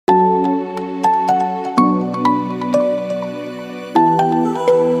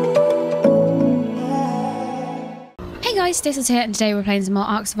guys, Stacels here, and today we're playing some more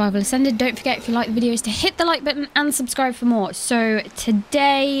Ark Survival Ascended. Don't forget, if you like the videos, to hit the like button and subscribe for more. So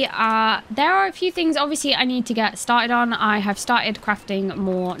today, there are a few things obviously I need to get started on. I have started crafting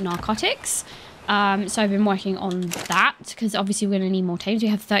more narcotics. So I've been working on that, because obviously we're going to need more tames. We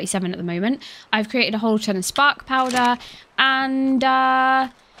have 37 at the moment. I've created a whole ton of spark powder, and I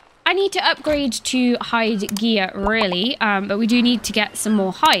need to upgrade to hide gear, really. But we do need to get some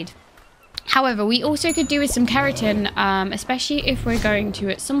more hide. However, we also could do with some keratin, especially if we're going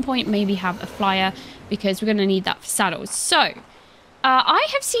to, at some point, maybe have a flyer, because we're going to need that for saddles. So, I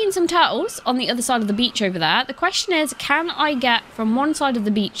have seen some turtles on the other side of the beach over there. The question is, can I get from one side of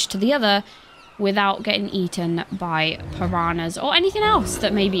the beach to the other without getting eaten by piranhas or anything else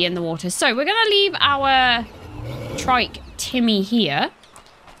that may be in the water? So, we're going to leave our trike Timmy here.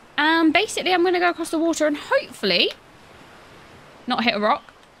 And basically, I'm going to go across the water and hopefully not hit a rock.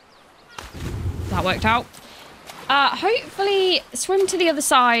 That worked out. Hopefully swim to the other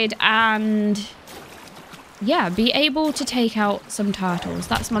side and, yeah, be able to take out some turtles.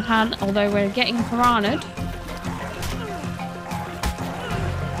 That's my plan, although we're getting piranha'd.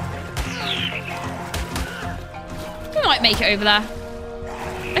 We might make it over there.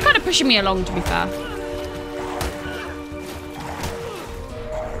 They're kind of pushing me along, to be fair.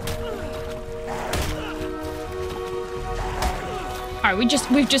 Alright,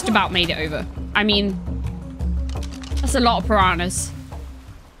 we've just about made it over. I mean, that's a lot of piranhas.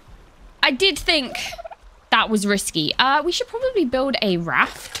 I did think that was risky. We should probably build a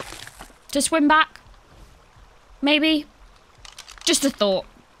raft to swim back. Maybe. Just a thought.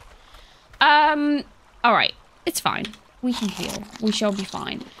 Alright. It's fine. We can heal. We shall be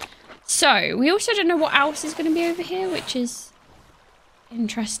fine. So, we also don't know what else is going to be over here, which is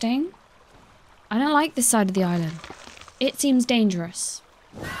interesting. I don't like this side of the island. It seems dangerous.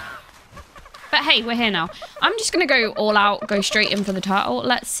 But hey, we're here now. I'm just going to go all out, go straight in for the turtle.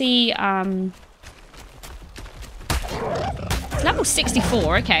 Let's see. It's level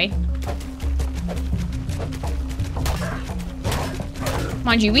 64, okay.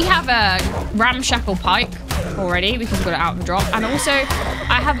 Mind you, we have a ramshackle pike already because we got it out of the drop. And also,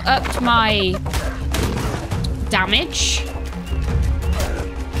 I have upped my damage.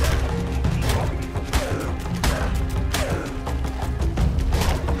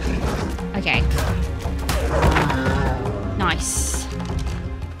 Okay. Nice.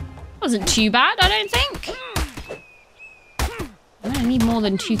 Wasn't too bad, I don't think. I'm gonna need more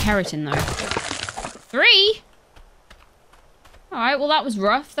than 2 keratin, though. 3? Alright, well, that was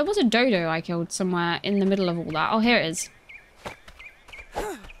rough. There was a dodo I killed somewhere in the middle of all that. Oh, here it is.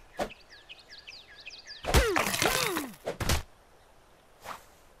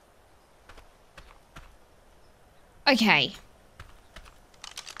 Okay.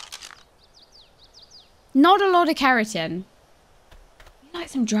 Not a lot of keratin. Like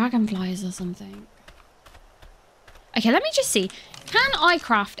some dragonflies or something. Okay, let me just see. Can I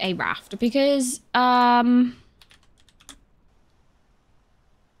craft a raft? Because,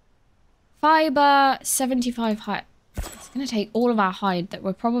 fiber, 75 hide. It's going to take all of our hide that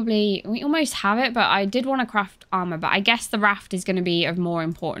we're probably... We almost have it, but I did want to craft armor. But I guess the raft is going to be of more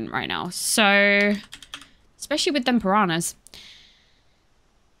important right now. So, especially with them piranhas.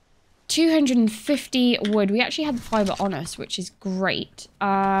 250 wood. We actually had the fiber on us, which is great.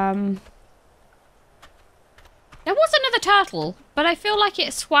 There was another turtle, but I feel like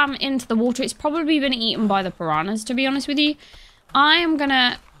it swam into the water. It's probably been eaten by the piranhas, to be honest with you. I'm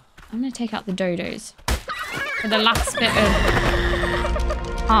gonna take out the dodos for the last bit of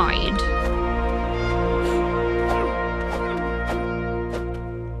hide.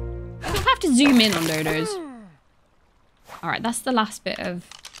 I'll have to zoom in on dodos. All right, that's the last bit of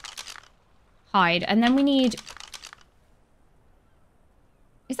hide, and then we need...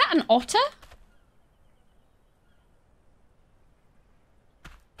 Is that an otter?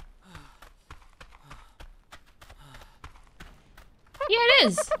 Yeah, it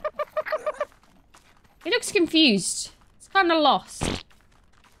is. It looks confused. It's kind of lost.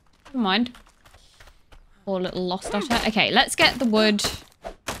 Never mind. Poor little lost otter. Okay, let's get the wood.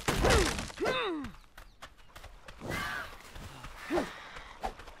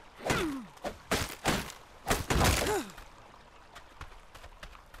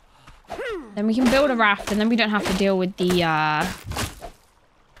 Then we can build a raft, and then we don't have to deal with the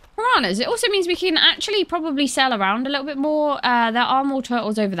piranhas. It also means we can actually probably sail around a little bit more. There are more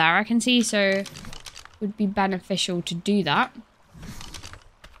turtles over there, I can see, so it would be beneficial to do that.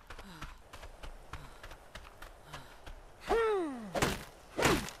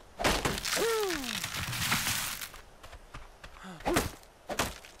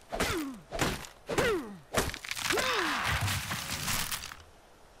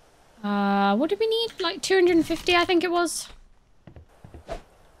 What did we need? Like 250, I think it was.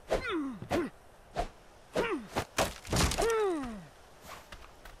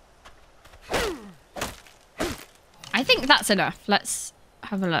 I think that's enough. Let's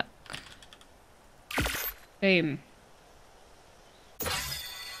have a look. Boom.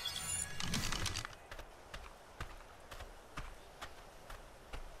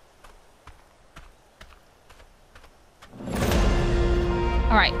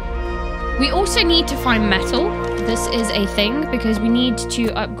 Alright. We also need to find metal. This is a thing because we need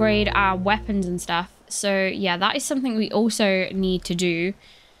to upgrade our weapons and stuff. So yeah, that is something we also need to do.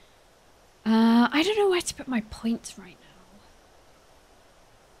 I don't know where to put my points right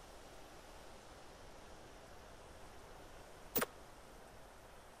now.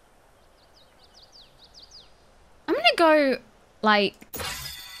 I'm gonna go, like,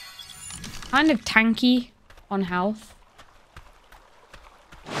 kind of tanky on health.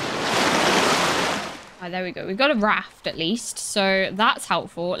 Oh, there we go. We've got a raft at least, so that's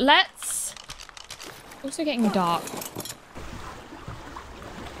helpful. Let's... Also getting dark.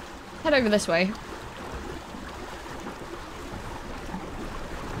 Head over this way.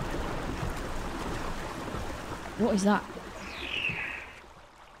 What is that?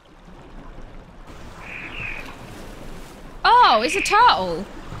 Oh, it's a turtle.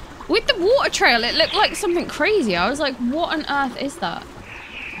 With the water trail, it looked like something crazy. I was like, what on earth is that?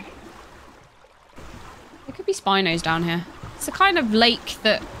 There could be Spinos down here. It's a kind of lake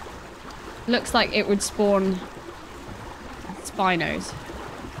that looks like it would spawn Spinos.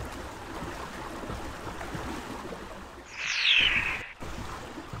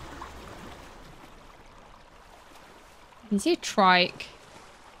 You can see a trike.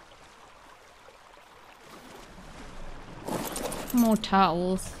 More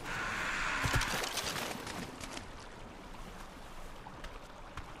turtles.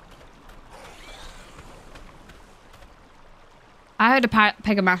 I heard a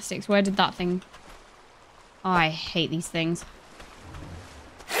pegamastics. Where did that thing... Oh, I hate these things.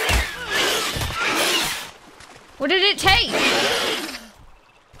 What did it take?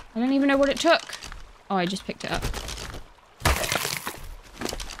 I don't even know what it took. Oh, I just picked it up.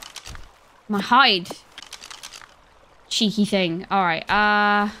 My hide. Cheeky thing. Alright,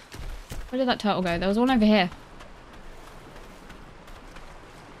 where did that turtle go? There was one over here.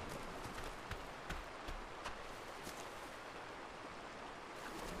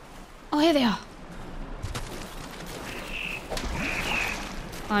 Oh, here they are.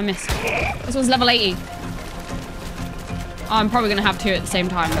 Oh, I missed. This one's level 80. Oh, I'm probably gonna have two at the same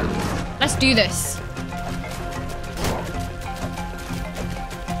time. Let's do this.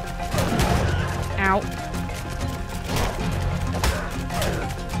 Ow.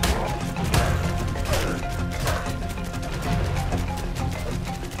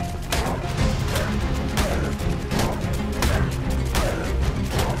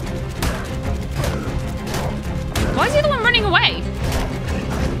 Why is the other one running away?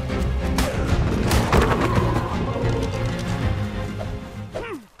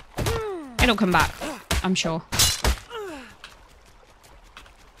 It'll come back, I'm sure.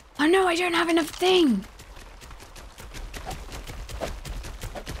 Oh no, I don't have enough thing.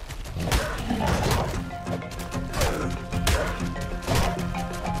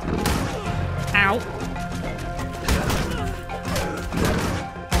 Ow.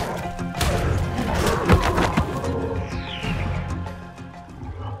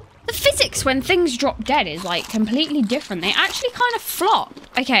 The physics when things drop dead is like completely different. They actually kind of flop.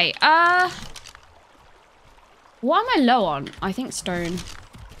 Okay, what am I low on? I think stone.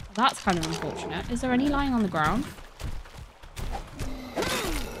 That's kind of unfortunate. Is there any lying on the ground?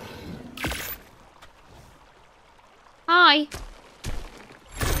 Hi.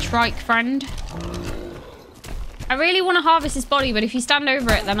 Trike friend. I really want to harvest this body, but if you stand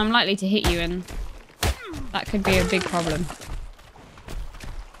over it, then I'm likely to hit you, and that could be a big problem.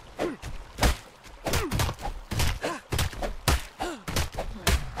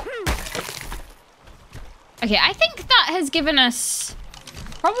 Okay, I think that has given us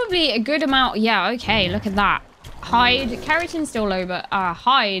probably a good amount. Yeah, okay, look at that. Hide. Keratin's still low, but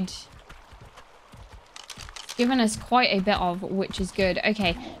hide. Given us quite a bit of, which is good.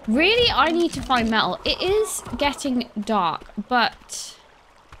 Okay, really, I need to find metal. It is getting dark, but...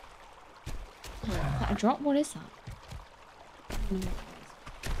 Is that a drop? What is that?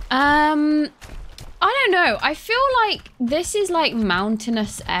 I don't know. I feel like this is like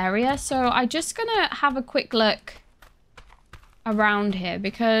mountainous area, so I'm just gonna have a quick look around here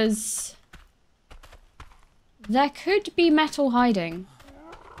because there could be metal hiding.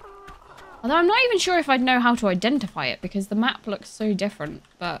 Although I'm not even sure if I'd know how to identify it because the map looks so different,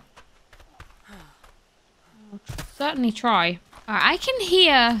 but I'll certainly try. Alright, I can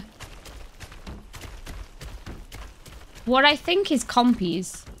hear what I think is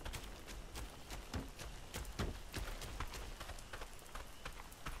compies.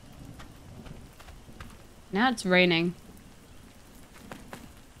 Now it's raining.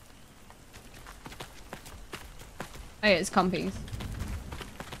 Oh yeah, it's compies.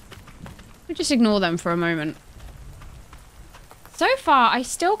 We'll just ignore them for a moment. So far, I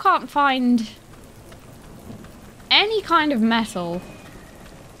still can't find any kind of metal.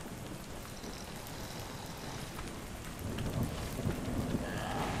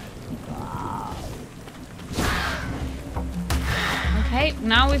 Okay,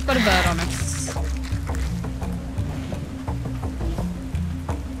 now we've got a bird on us.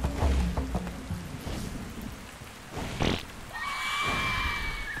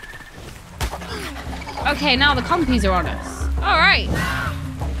 Okay, now the compies are on us. All right.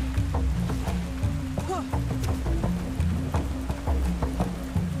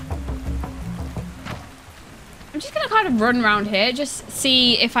 I'm just gonna kind of run around here, just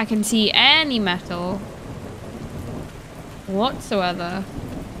see if I can see any metal whatsoever.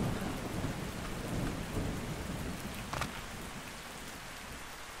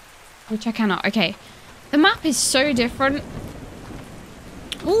 Which I cannot. Okay. The map is so different.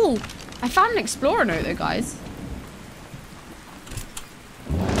 Ooh, I found an explorer note though, guys.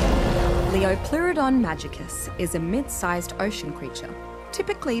 Leopleurodon magicus is a mid-sized ocean creature,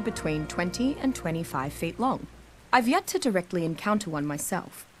 typically between 20 and 25 feet long. I've yet to directly encounter one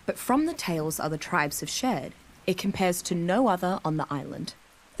myself, but from the tales other tribes have shared, it compares to no other on the island.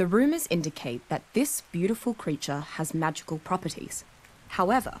 The rumours indicate that this beautiful creature has magical properties.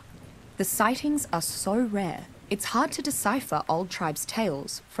 However, the sightings are so rare, it's hard to decipher old tribes'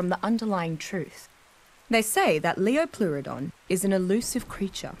 tales from the underlying truth. They say that Leopleurodon is an elusive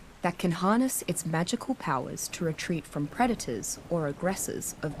creature that can harness its magical powers to retreat from predators or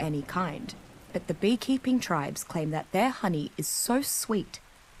aggressors of any kind. But the beekeeping tribes claim that their honey is so sweet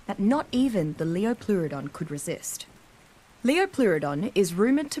that not even the Leopleurodon could resist. Leopleurodon is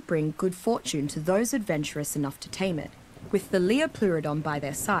rumoured to bring good fortune to those adventurous enough to tame it. With the Leopleurodon by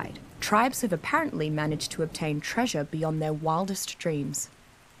their side, tribes have apparently managed to obtain treasure beyond their wildest dreams.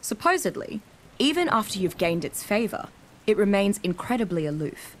 Supposedly, even after you've gained its favour, it remains incredibly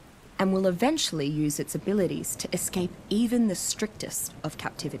aloof, and will eventually use its abilities to escape even the strictest of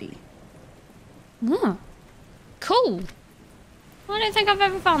captivity. Oh, cool. I don't think I've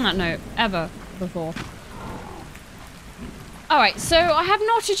ever found that note, ever, before. Alright, so I have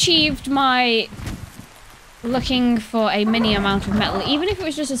not achieved my looking for a mini amount of metal, even if it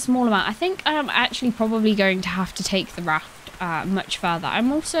was just a small amount. I think I'm actually probably going to have to take the raft much further.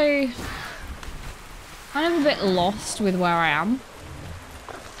 I'm also kind of a bit lost with where I am.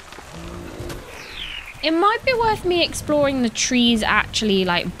 It might be worth me exploring the trees actually,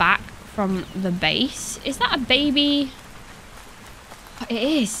 like, back from the base. Is that a baby? Oh, it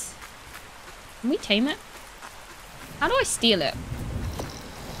is. Can we tame it? How do I steal it?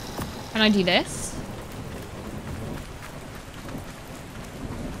 Can I do this?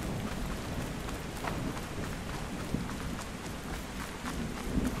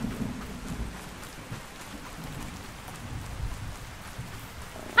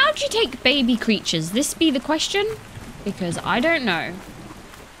 How'd you take baby creatures? This be the question? Because I don't know.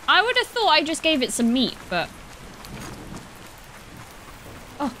 I would have thought I just gave it some meat, but...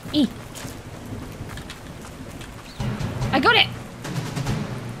 Oh, E. I got it!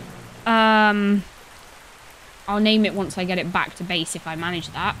 I'll name it once I get it back to base if I manage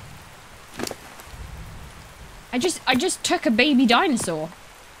that. I just took a baby dinosaur.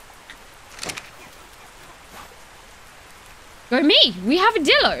 Go me! We have a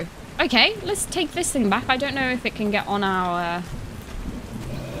dillo! Okay, let's take this thing back. I don't know if it can get on our...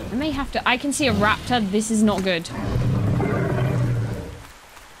 I may have to... I can see a raptor. This is not good.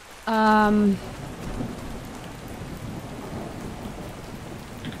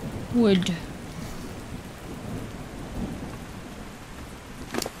 Wood.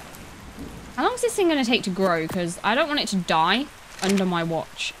 How long is this thing going to take to grow? Because I don't want it to die under my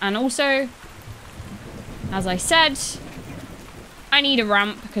watch. And also, as I said, I need a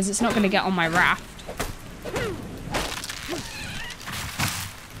ramp because it's not going to get on my raft.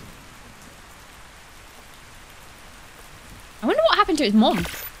 I wonder what happened to his mom.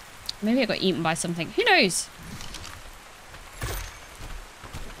 Maybe I got eaten by something. Who knows?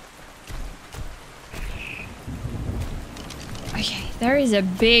 Okay, there is a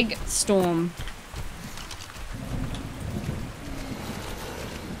big storm.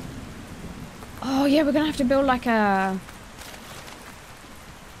 Oh yeah, we're gonna have to build like a...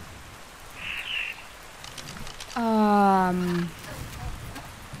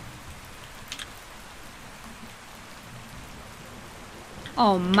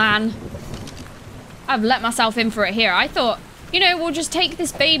 Oh, man. I've let myself in for it here. I thought, you know, we'll just take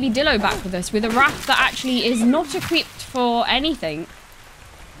this baby dillo back with us with a raft that actually is not equipped for anything.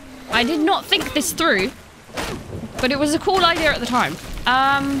 I did not think this through, but it was a cool idea at the time.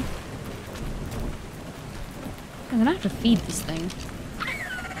 I'm gonna have to feed this thing.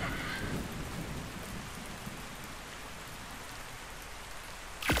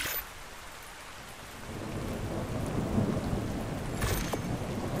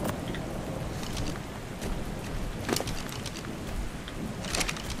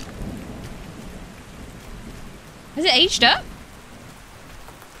 Has it aged up?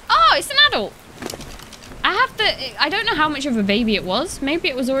 Oh, it's an adult. I don't know how much of a baby it was. Maybe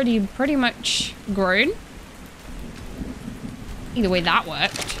it was already pretty much grown. Either way, that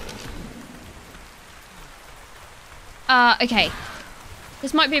worked. Okay.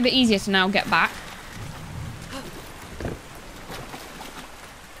 This might be a bit easier to now get back.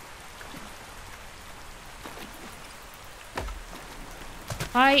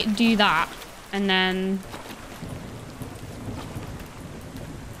 If I do that, and then...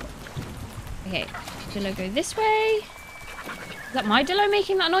 Okay, Dillo go this way. Is that my Dillo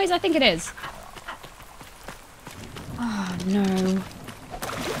making that noise? I think it is. Oh, no.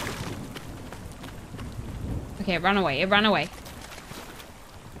 Okay, it ran away. It ran away.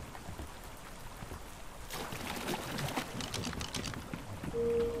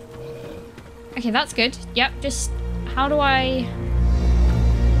 Okay, that's good. Yep, just... How do I...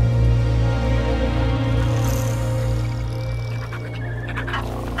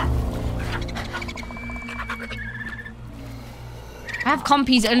 I have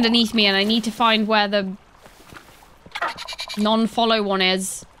compies underneath me and I need to find where the non-follow one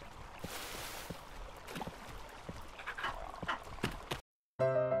is.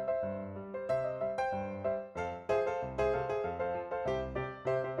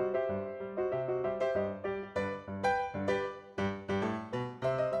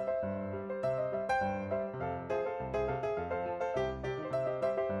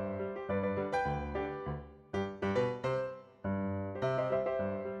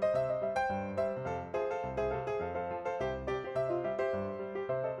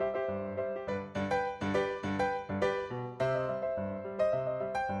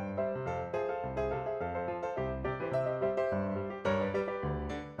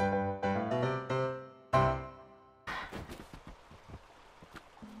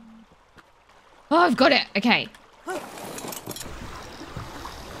 Oh, I've got it. Okay. It's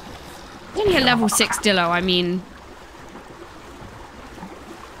only a level 6 Dillo, I mean...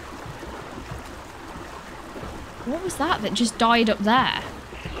 What was that just died up there?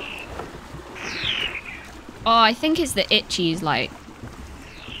 Oh, I think it's the Itchy's, like...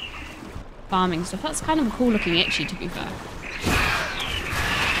 farming stuff. That's kind of a cool looking Itchy, to be fair.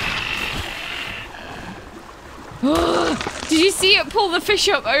 Did you see it pull the fish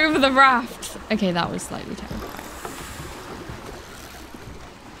up over the raft? Okay, that was slightly terrible.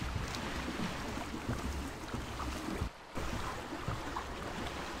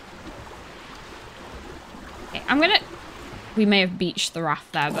 Okay, I'm gonna... We may have beached the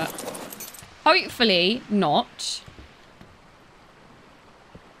raft there, but... Hopefully not.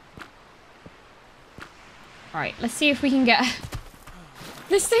 Alright, let's see if we can get...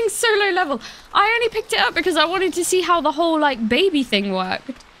 This thing's so low level. I only picked it up because I wanted to see how the whole, like, baby thing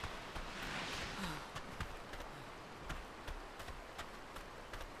worked.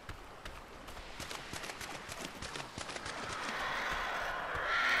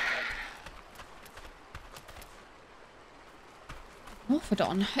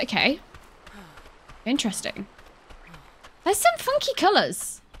 Morphodon. Okay. Interesting. There's some funky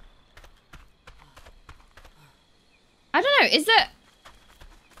colours. I don't know. Is it...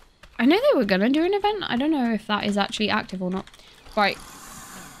 I know they were going to do an event. I don't know if that is actually active or not. Right.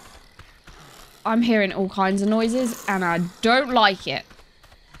 I'm hearing all kinds of noises and I don't like it.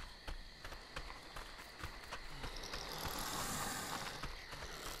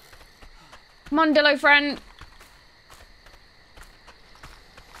 Come on, Dillo friend.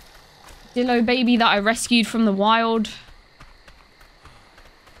 Dillo baby that I rescued from the wild.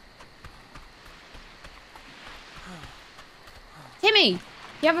 Timmy,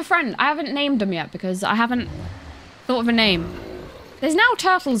 you have a friend. I haven't named him yet because I haven't thought of a name. There's now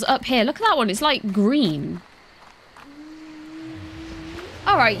turtles up here. Look at that one. It's like green.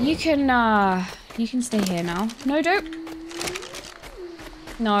 All right, you can stay here now. No, dope.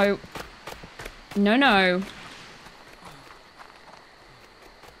 No. No, no.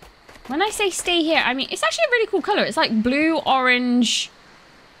 When I say stay here, I mean, it's actually a really cool color. It's like blue, orange,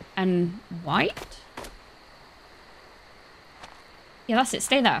 and white. Yeah, that's it.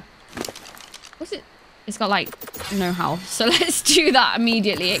 Stay there. What's it? It's got like no health. So let's do that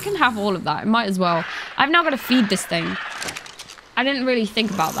immediately. It can have all of that. It might as well. I've now got to feed this thing. I didn't really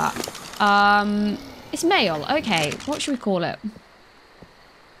think about that. It's male. Okay. What should we call it?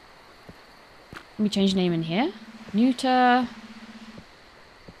 Let me change name in here. Neuter.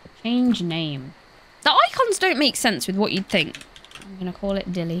 Change name. The icons don't make sense with what you'd think. I'm going to call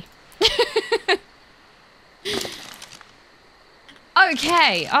it Dilly.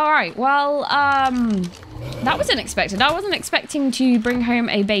 Okay, alright, well, that was unexpected. I wasn't expecting to bring home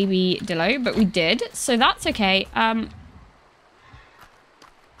a baby Dillo, but we did, so that's okay. I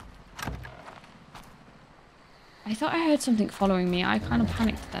thought I heard something following me. I kind of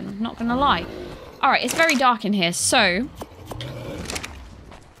panicked then, not gonna lie. Alright, it's very dark in here, so...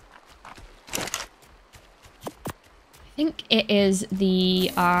 I think it is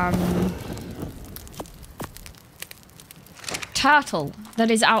the, turtle that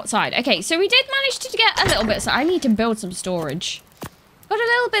is outside. Okay, so we did manage to get a little bit, so I need to build some storage. Got a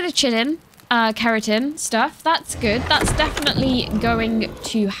little bit of chitin, keratin stuff. That's good. That's definitely going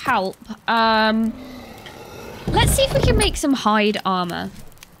to help. Let's see if we can make some hide armor.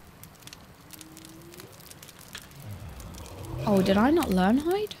 Oh, did I not learn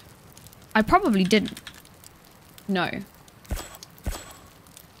hide? I probably didn't. No.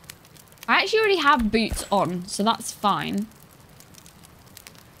 I actually already have boots on, so that's fine.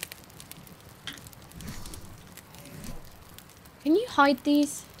 Can you hide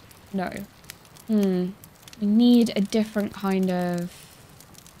these? No. We need a different kind of...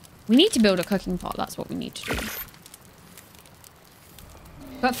 We need to build a cooking pot. That's what we need to do.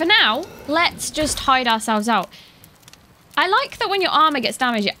 But for now, let's just hide ourselves out. I like that when your armor gets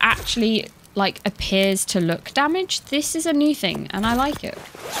damaged, it actually, like, appears to look damaged. This is a new thing, and I like it.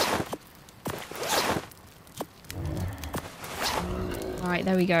 Alright,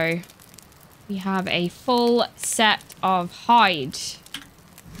 there we go. We have a full set of hide.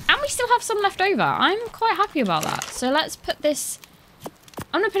 And we still have some left over. I'm quite happy about that. So let's put this...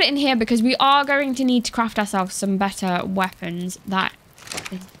 I'm going to put it in here because we are going to need to craft ourselves some better weapons. That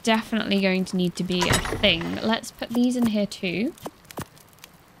is definitely going to need to be a thing. Let's put these in here too.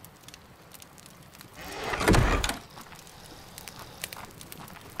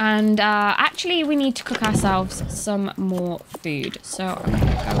 And actually, we need to cook ourselves some more food. So I'm going to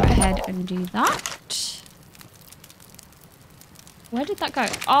go ahead and do that. Where did that go?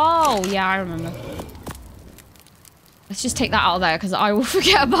 Oh, yeah, I remember. Let's just take that out of there because I will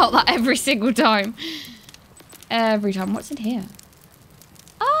forget about that every single time. Every time. What's in here?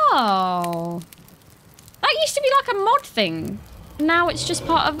 Oh. That used to be like a mod thing. Now it's just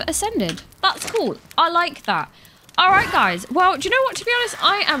part of Ascended. That's cool. I like that. Alright guys, well, do you know what, to be honest,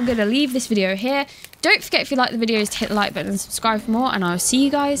 I am going to leave this video here. Don't forget, if you like the videos, to hit the like button and subscribe for more, and I will see you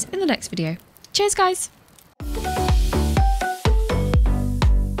guys in the next video. Cheers guys!